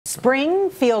Spring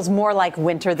feels more like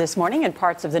winter this morning in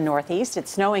parts of the Northeast.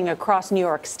 It's snowing across New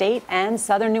York State and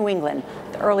southern New England.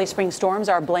 The early spring storms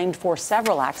are blamed for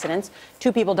several accidents.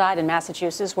 2 people died in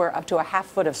Massachusetts, where up to a half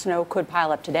foot of snow could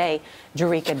pile up today.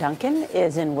 Jericka Duncan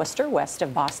is in Worcester, west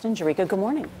of Boston. Jericka, good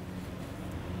morning.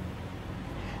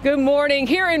 Good morning.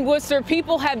 Here in Worcester,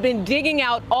 people have been digging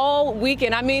out all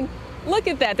weekend. I mean, look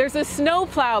at that. There's a snow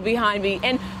plow behind me,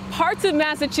 and parts of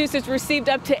Massachusetts received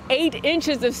up to 8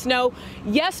 inches of snow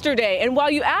yesterday. And while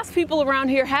you ask people around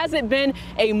here, has it been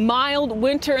a mild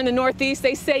winter in the Northeast?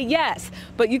 They say yes.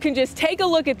 But you can just take a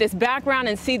look at this background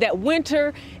and see that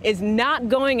winter is not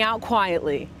going out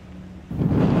quietly.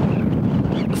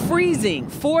 Freezing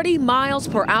 40 miles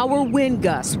per hour wind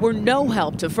gusts were no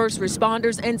help to first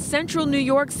responders in central New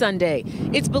York Sunday.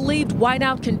 It's believed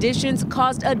whiteout conditions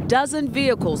caused a dozen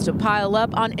vehicles to pile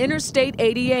up on Interstate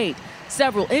 88.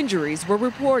 Several injuries were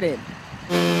reported.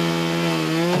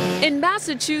 In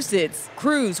Massachusetts,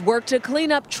 crews worked to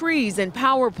clean up trees and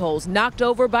power poles knocked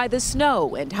over by the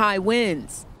snow and high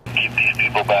winds. Keep these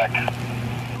people back.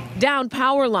 Down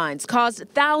power lines caused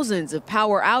thousands of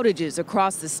power outages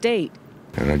across the state.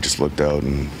 And I just looked out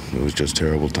and it was just a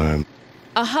terrible time.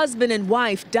 A husband and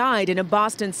wife died in a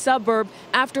Boston suburb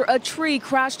after a tree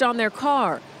crashed on their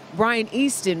car. Brian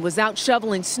Easton was out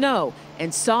shoveling snow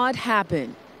and saw it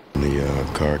happen. The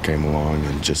car came along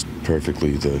and just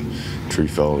perfectly, the tree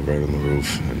fell right on the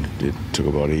roof, and it took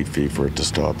about 8 feet for it to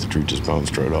stop. The tree just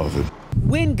bounced right off it.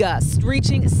 Wind gusts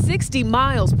reaching 60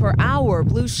 miles per hour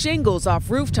blew shingles off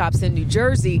rooftops in New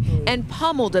Jersey and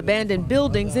pummeled abandoned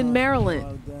buildings in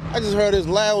Maryland. I just heard this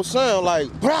loud sound like,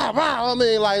 brah, brah. I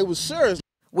mean, like it was serious.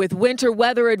 With winter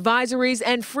weather advisories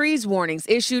and freeze warnings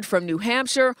issued from New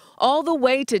Hampshire all the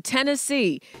way to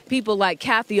Tennessee, people like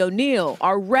Kathy O'Neill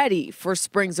are ready for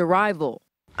spring's arrival.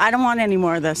 I don't want any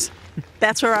more of this.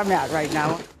 That's where I'm at right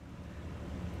now.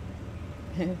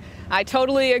 I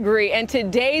totally agree. And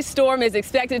today's storm is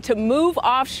expected to move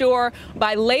offshore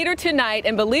by later tonight.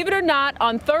 And believe it or not,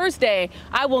 on Thursday,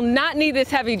 I will not need this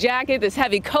heavy jacket, this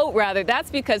heavy coat rather. That's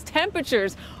because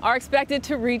temperatures are expected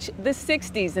to reach the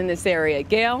 60s in this area.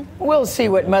 Gail? We'll see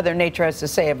what Mother Nature has to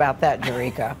say about that,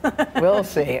 Jericka. We'll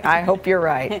see. I hope you're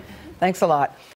right. Thanks a lot.